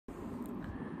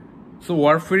So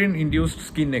warfarin-induced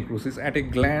skin necrosis, at a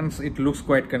glance, it looks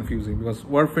quite confusing because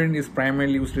warfarin is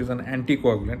primarily used as an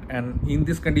anticoagulant, and in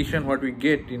this condition, what we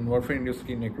get in warfarin-induced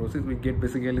skin necrosis, we get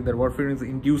basically that warfarin is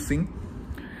inducing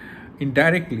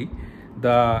indirectly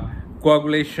the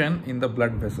coagulation in the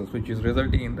blood vessels, which is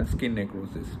resulting in the skin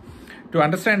necrosis. To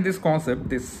understand this concept,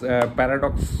 this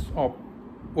paradox of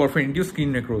warfarin-induced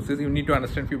skin necrosis, you need to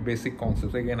understand a few basic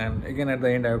concepts again, and again at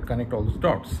the end I will connect all those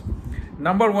dots.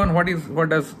 Number one, what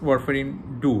does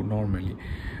warfarin do normally?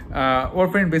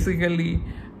 Warfarin basically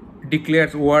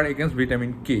declares war against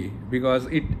vitamin K because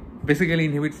it basically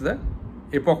inhibits the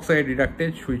epoxide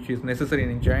reductase, which is necessary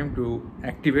enzyme to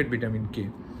activate vitamin K.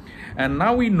 And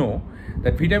now we know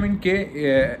that vitamin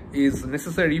K is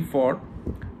necessary for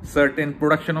certain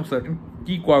production of certain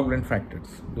key coagulant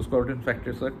factors. Those coagulant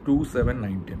factors are 2, 7,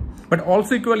 9, 10. But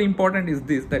also equally important is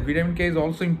this, that vitamin K is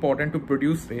also important to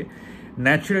produce a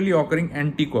naturally occurring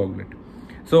anticoagulant.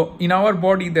 So in our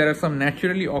body there are some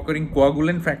naturally occurring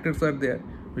coagulant factors are there,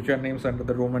 which are names under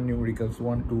the Roman numericals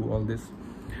 1, 2, all this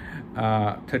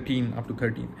 13 up to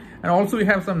 13. And also we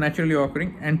have some naturally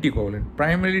occurring anticoagulant.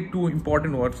 Primarily two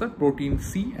important words are protein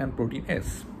C and protein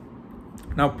S.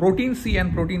 Now protein C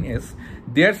and protein S,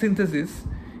 their synthesis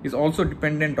is also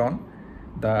dependent on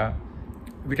the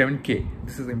vitamin K.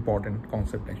 This is an important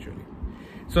concept actually.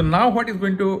 So now what is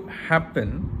going to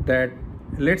happen, that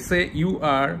let's say you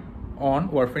are on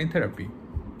warfarin therapy,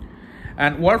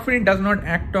 and warfarin does not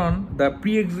act on the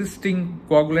pre-existing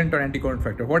coagulant or anticoagulant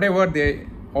factor. Whatever they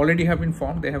already have been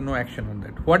formed, they have no action on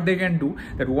that. What they can do,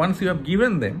 that once you have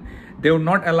given them, they will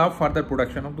not allow further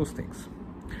production of those things.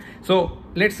 So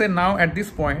let's say now at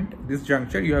this point, this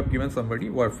juncture, you have given somebody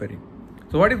warfarin.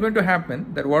 So what is going to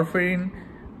happen, that warfarin,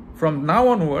 from now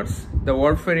onwards, the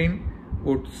warfarin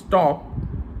would stop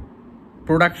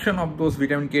production of those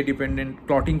vitamin K dependent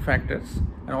clotting factors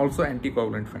and also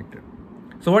anticoagulant factor.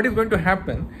 So what is going to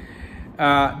happen,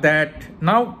 that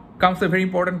now comes a very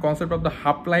important concept of the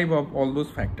half-life of all those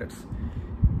factors.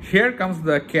 Here comes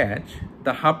the catch.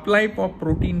 The half-life of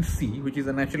protein C, which is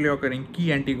a naturally occurring key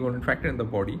anticoagulant factor in the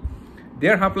body,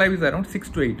 their half-life is around 6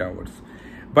 to 8 hours.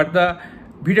 But the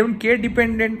vitamin K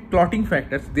dependent clotting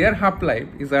factors, their half-life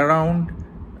is around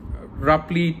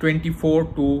roughly 24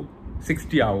 to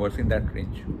 60 hours, in that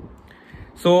range.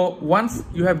 So once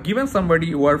you have given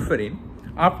somebody warfarin,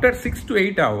 after 6 to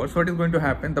 8 hours, what is going to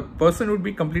happen? The person would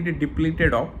be completely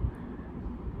depleted of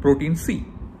protein C.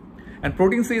 And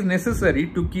protein C is necessary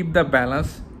to keep the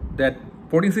balance. That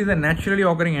protein C is a naturally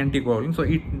occurring anticoagulant, so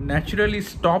it naturally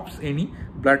stops any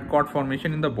blood clot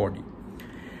formation in the body.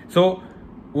 So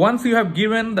once you have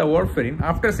given the warfarin,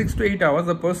 after 6 to 8 hours,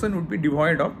 the person would be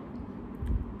devoid of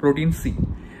protein C.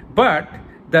 But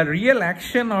the real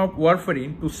action of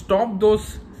warfarin to stop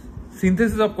those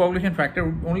synthesis of coagulation factor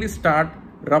would only start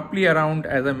roughly around,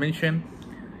 as I mentioned,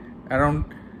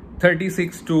 around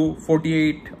 36 to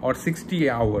 48 or 60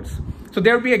 hours. So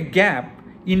there will be a gap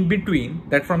in between,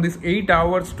 that from this 8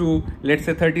 hours to let's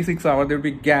say 36 hours, there will be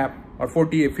a gap, or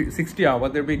 60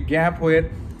 hours, there will be a gap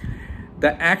where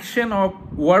the action of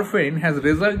warfarin has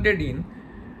resulted in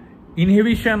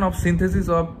inhibition of synthesis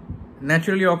of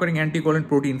naturally occurring anticoagulant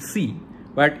protein C,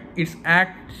 but its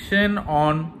action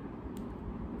on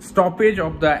stoppage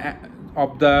of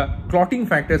the clotting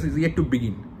factors is yet to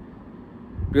begin,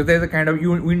 because there is a kind of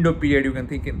window period, you can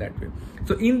think in that way.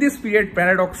 So in this period,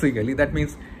 paradoxically, that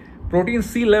means protein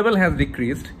C level has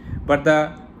decreased, but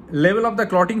the level of the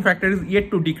clotting factor is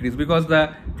yet to decrease, because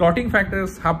the clotting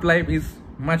factor's half-life is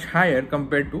much higher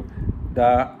compared to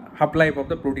the half-life of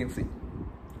the protein C.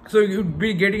 So you would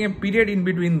be getting a period in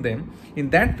between them. In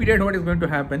that period, what is going to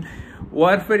happen?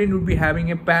 Warfarin would be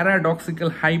having a paradoxical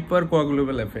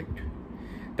hypercoagulable effect.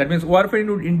 That means warfarin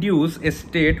would induce a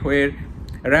state where,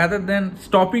 rather than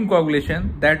stopping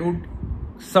coagulation, that would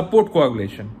support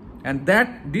coagulation. And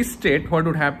this state, what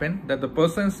would happen, that the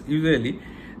persons usually,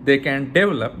 they can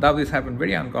develop, now this happens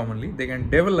very uncommonly, they can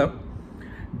develop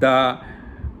the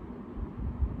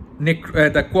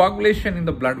coagulation in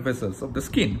the blood vessels of the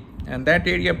skin, and that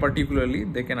area particularly,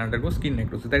 they can undergo skin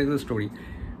necrosis. That is the story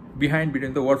behind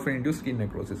between the warfarin-induced skin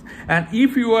necrosis. And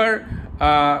if you are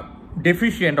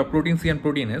deficient of protein C and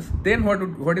protein S, then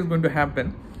what is going to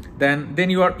happen? Then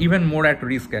you are even more at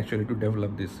risk actually to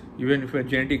develop this, even if you are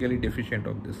genetically deficient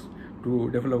of this, to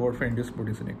develop warfarin-induced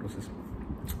protein C necrosis.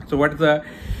 So what's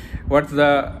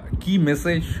the key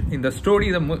message in the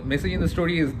story? The message in the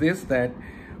story is this, that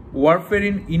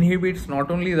warfarin inhibits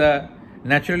not only the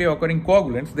naturally occurring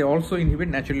coagulants, they also inhibit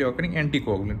naturally occurring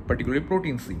anticoagulant, particularly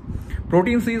protein C.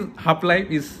 Protein C's half-life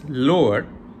is lower,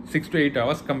 6 to 8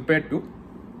 hours, compared to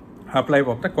half-life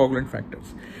of the coagulant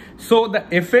factors. So the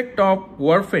effect of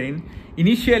warfarin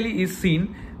initially is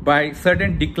seen by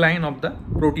certain decline of the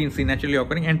proteins in naturally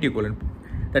occurring anticoagulant.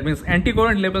 That means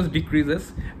anticoagulant levels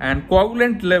decreases and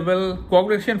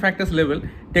coagulation factors level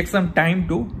takes some time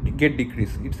to get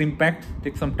decreased. Its impact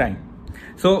takes some time.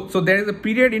 So there is a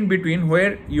period in between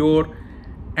where your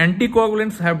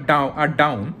anticoagulants are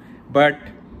down, but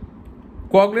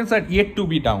coagulants are yet to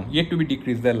be down, yet to be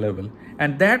decreased their level.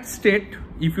 And that state,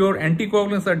 if your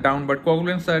anticoagulants are down but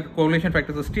coagulation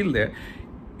factors are still there,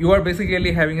 you are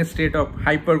basically having a state of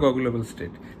hypercoagulable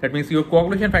state. That means your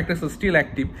coagulation factors are still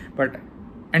active, but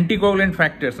anticoagulant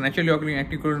factors, naturally occurring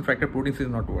anticoagulant factor proteins is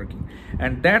not working.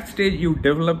 And that stage you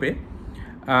develop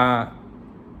a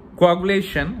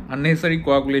coagulation, unnecessary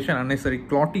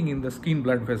clotting in the skin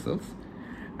blood vessels,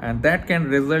 and that can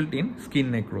result in skin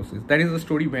necrosis. That is the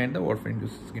story behind the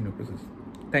warfarin-induced skin necrosis.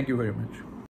 Thank you very much.